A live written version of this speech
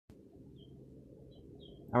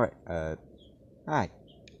Alright, hi.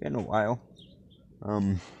 Been a while.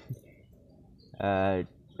 Um, I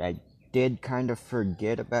did kind of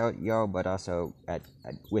forget about y'all, but also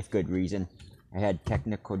with good reason. I had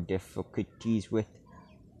technical difficulties with,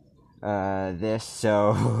 this,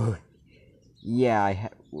 so, yeah,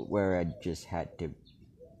 where I just had to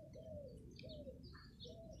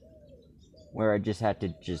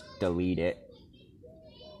just delete it.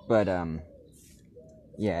 But,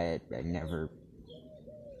 yeah, I never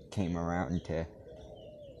came around to,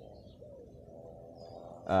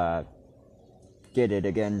 get it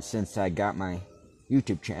again since I got my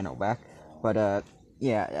YouTube channel back. But,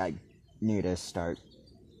 yeah, I need to start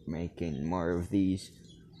making more of these.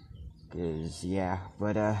 Cause, yeah,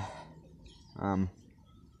 but, um,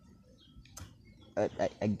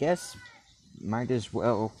 I guess might as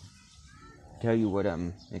well tell you what,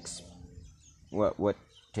 what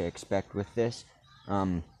to expect with this.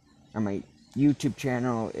 On my YouTube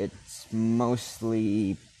channel, it's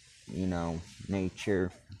mostly,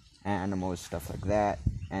 nature, animals, stuff like that,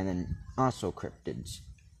 and then also cryptids,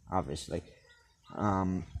 obviously.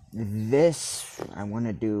 This, I want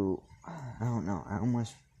to do, I don't know, I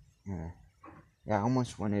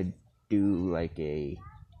almost want to do like a,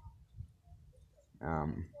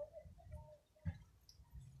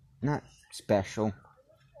 not special,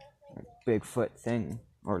 like Bigfoot thing,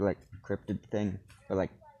 or like cryptid thing, but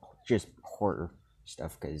like just horror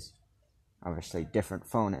stuff, because obviously different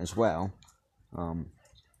phone as well.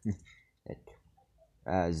 It,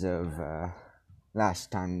 as of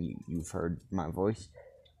last time you've heard my voice,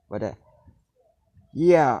 but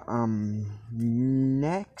yeah,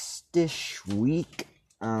 next-ish week,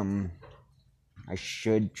 I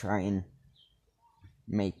should try and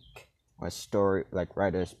make a story, like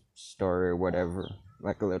write a story or whatever,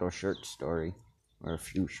 like a little short story, or a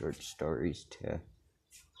few short stories to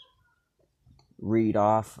read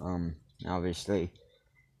off. Obviously,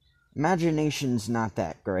 imagination's not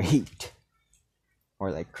that great,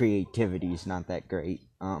 or like creativity's not that great,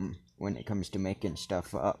 when it comes to making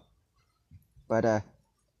stuff up. But,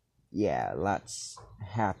 yeah, lots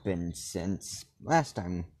happened since last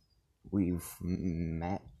time we've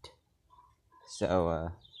met.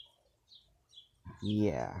 So,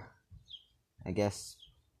 yeah, I guess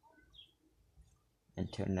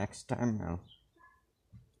until next time, I'll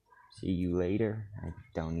see you later. I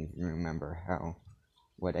don't even remember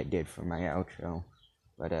what I did for my outro,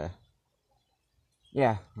 but,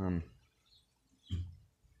 yeah, I'm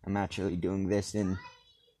actually doing this in,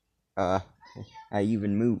 I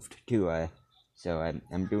even moved too, so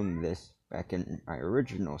I'm doing this back in my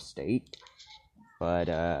original state, but,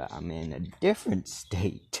 I'm in a different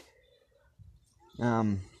state.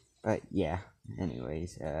 But yeah,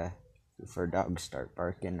 anyways, before dogs start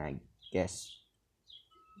barking, I guess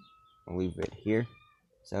I'll leave it here.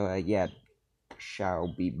 So, yeah, shall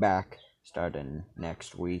be back starting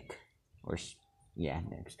next week, or, yeah,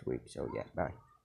 next week, so yeah, bye.